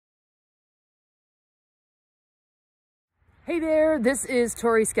Hey there, this is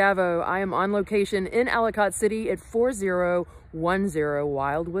Tori Scavo. I am on location in Ellicott City at 4010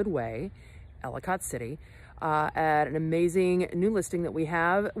 Wildwood Way, Ellicott City, at an amazing new listing that we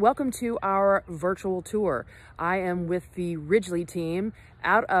have. Welcome to our virtual tour. I am with the Ridgely team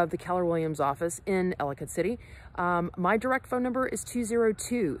out of the Keller Williams office in Ellicott City. My direct phone number is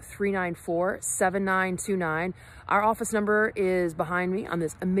 202-394-7929. Our office number is behind me on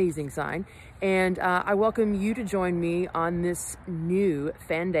this amazing sign. And I welcome you to join me on this new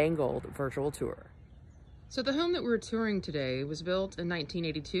fandangled virtual tour. So the home that we're touring today was built in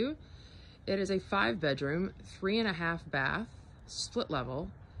 1982. It is a 5-bedroom, 3.5 bath, split level,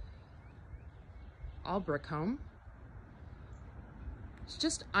 all brick home. It's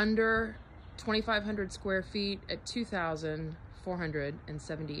just under 2,500 square feet at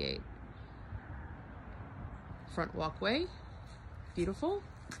 2,478. Front walkway, beautiful,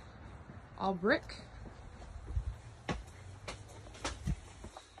 all brick.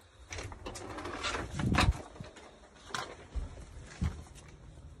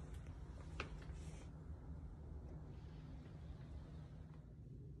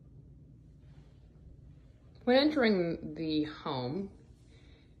 When entering the home,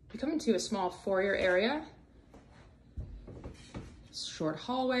 you come into a small foyer area, short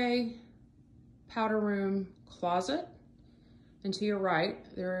hallway, powder room, closet, and to your right,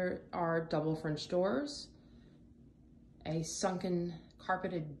 there are double French doors, a sunken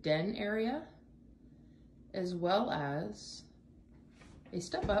carpeted den area, as well as a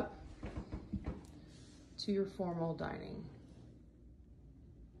step up to your formal dining.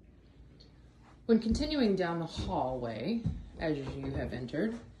 When continuing down the hallway, as you have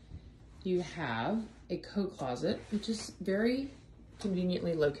entered, you have a coat closet, which is very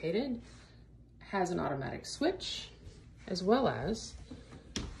conveniently located, has an automatic switch, as well as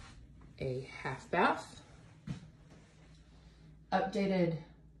a half bath, updated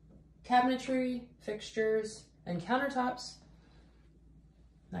cabinetry, fixtures, and countertops.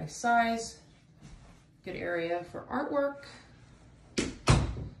 Nice size, good area for artwork.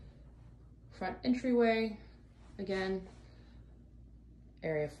 Front entryway, again,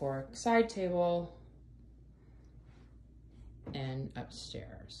 area for side table, and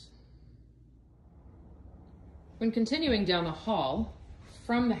upstairs. When continuing down the hall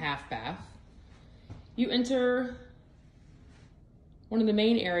from the half bath, you enter one of the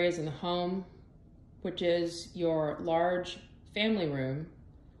main areas in the home, which is your large family room,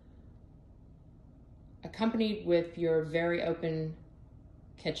 accompanied with your very open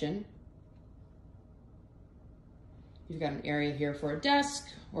kitchen. You've got an area here for a desk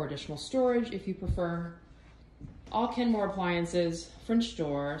or additional storage if you prefer. All Kenmore appliances, French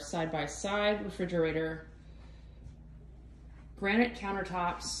door, side-by-side refrigerator, granite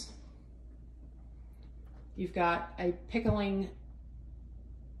countertops. You've got a pickling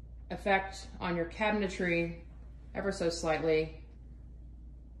effect on your cabinetry, ever so slightly.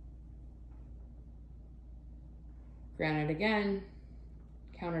 Granite again,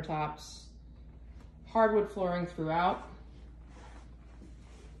 countertops, hardwood flooring throughout,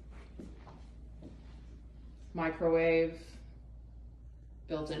 microwave,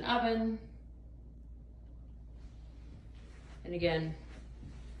 built-in oven, and again,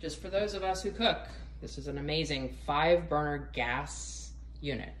 just for those of us who cook, this is an amazing 5-burner gas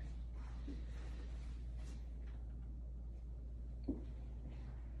unit.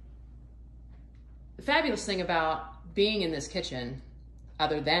 The fabulous thing about being in this kitchen,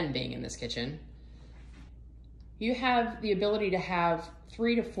 other than being in this kitchen, you have the ability to have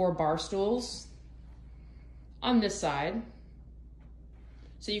 3 to 4 bar stools on this side,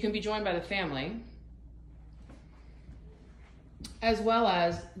 so you can be joined by the family, as well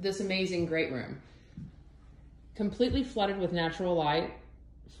as this amazing great room, completely flooded with natural light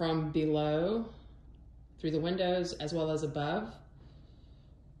from below, through the windows, as well as above,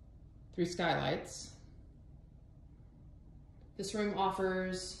 through skylights. This room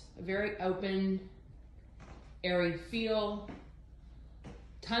offers a very open, airy feel,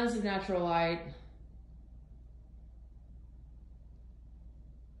 tons of natural light,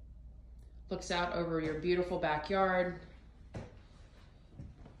 looks out over your beautiful backyard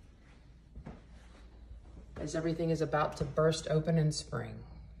as everything is about to burst open in spring.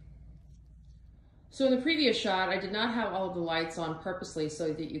 So in the previous shot, I did not have all of the lights on purposely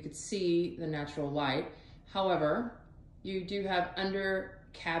so that you could see the natural light. However, you do have under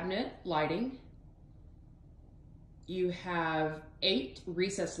cabinet lighting. You have 8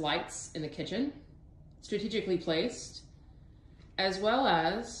 recessed lights in the kitchen, strategically placed, as well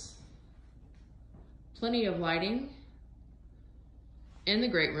as plenty of lighting in the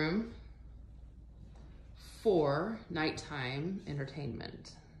great room for nighttime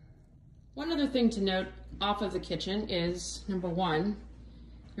entertainment. One other thing to note off of the kitchen is, number one,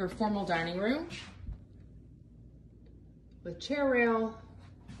 your formal dining room with chair rail,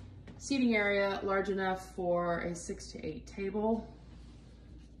 seating area large enough for a 6 to 8 table,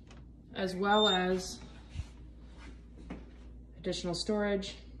 as well as additional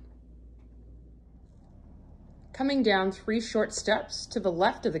storage. Coming down 3 short steps to the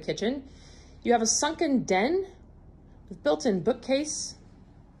left of the kitchen, you have a sunken den with built-in bookcase,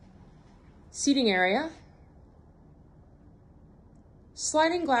 seating area,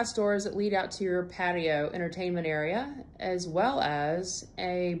 sliding glass doors that lead out to your patio entertainment area, as well as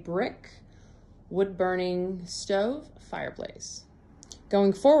a brick wood-burning stove fireplace.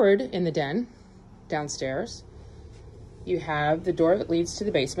 Going forward in the den, downstairs, you have the door that leads to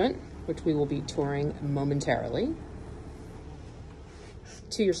the basement, which we will be touring momentarily,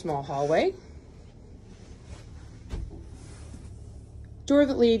 to your small hallway, door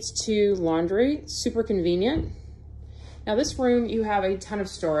that leads to laundry, super convenient. Now this room, you have a ton of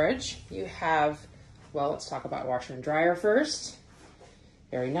storage. You have, well, let's talk about washer and dryer first.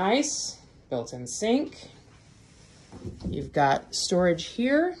 Very nice, built-in sink. You've got storage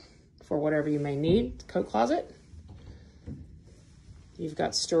here for whatever you may need, coat closet. You've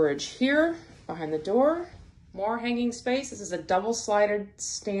got storage here behind the door, more hanging space. This is a double-sided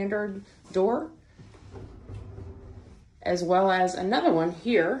standard door, as well as another one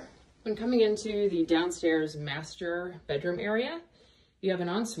here. When coming into the downstairs master bedroom area, you have an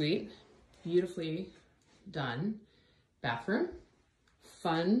ensuite, beautifully done bathroom,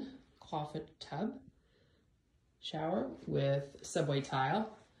 fun clawfoot tub, shower with subway tile,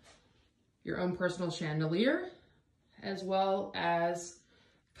 your own personal chandelier, as well as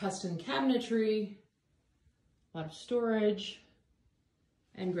custom cabinetry, a lot of storage,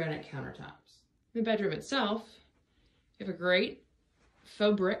 and granite countertops. The bedroom itself, you have a great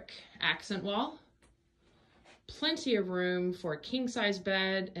faux brick accent wall, plenty of room for a king-size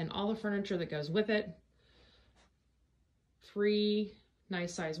bed and all the furniture that goes with it, 3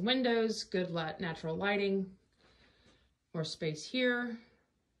 nice-sized windows, good natural lighting, more space here.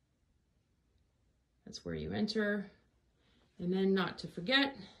 That's where you enter. And then, not to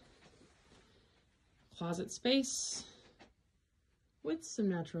forget, closet space with some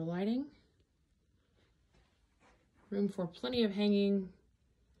natural lighting. Room for plenty of hanging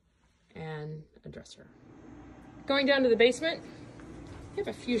and a dresser. Going down to the basement, you have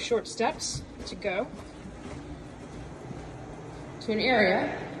a few short steps to go to an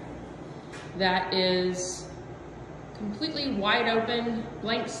area that is completely wide open,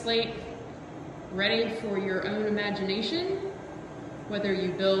 blank slate, ready for your own imagination, whether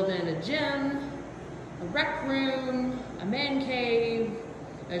you build in a gym, a rec room, a man cave,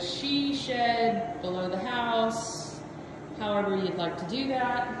 a she shed below the house, however you'd like to do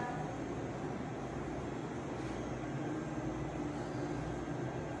that.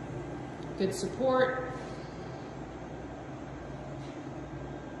 Good support.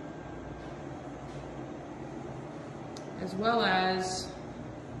 As well as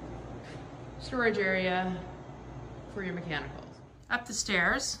storage area for your mechanicals. Up the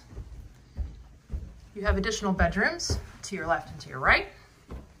stairs, you have additional bedrooms to your left and to your right.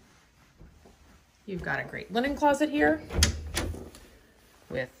 You've got a great linen closet here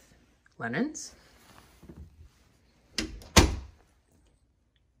with linens.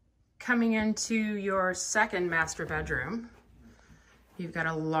 Coming into your second master bedroom, you've got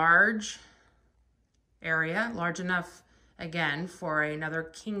a large area, large enough again for another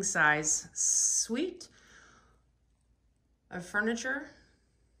king-size suite of furniture.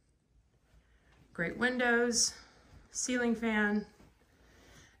 Great windows, ceiling fan,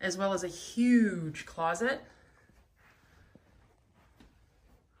 as well as a huge closet.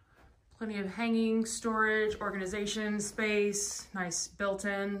 Plenty of hanging, storage, organization space, nice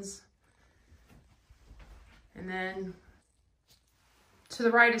built-ins. And then to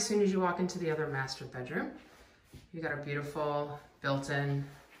the right, as soon as you walk into the other master bedroom, you got a beautiful built-in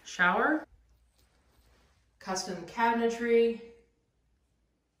shower, custom cabinetry,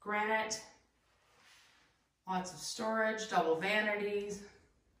 granite, lots of storage, double vanities,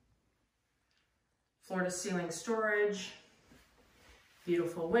 floor-to-ceiling storage,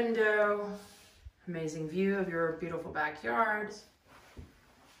 beautiful window, amazing view of your beautiful backyard.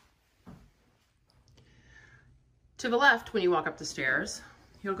 To the left, when you walk up the stairs,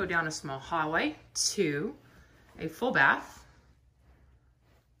 you'll go down a small hallway to a full bath,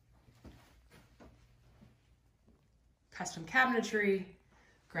 custom cabinetry,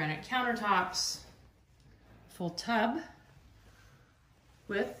 granite countertops, full tub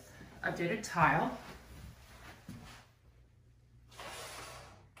with updated tile,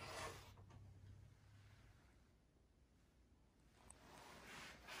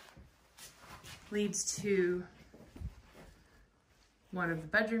 leads to one of the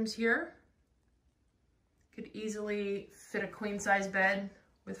bedrooms here. Could easily fit a queen size bed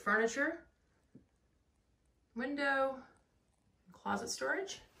with furniture, window, closet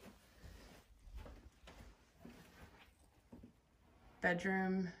storage.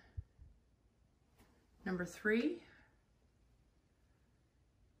 Bedroom number 3.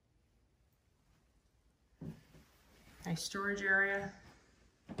 Nice storage area,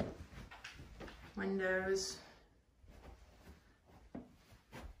 windows,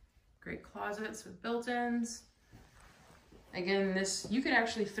 great closets with built-ins. Again, this, you could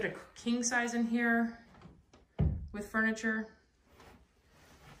actually fit a king size in here with furniture.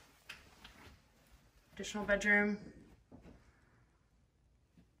 Additional bedroom.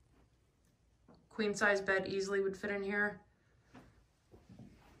 Queen size bed easily would fit in here.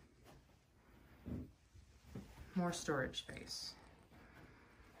 More storage space,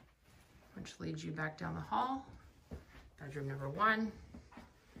 which leads you back down the hall. Bedroom number 1,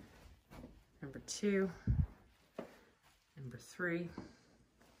 number 2, number 3,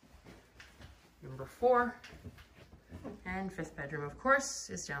 number 4, and 5th bedroom, of course,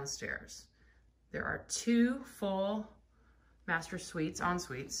 is downstairs. There are 2 full master suites,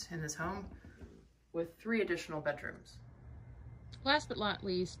 en-suites in this home with 3 additional bedrooms. Last but not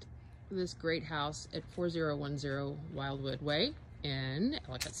least, this great house at 4010 Wildwood Way in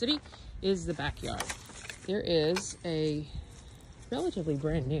Ellicott City is the backyard. There is a relatively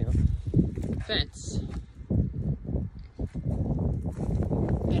brand new fence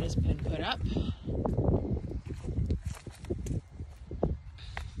that has been put up.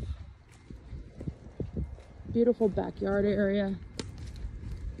 Beautiful backyard area.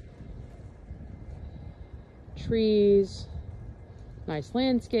 Trees, nice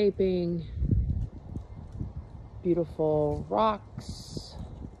landscaping, beautiful rocks.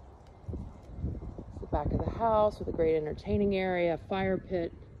 It's the back of the house with a great entertaining area, fire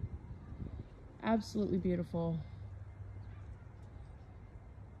pit. Absolutely beautiful.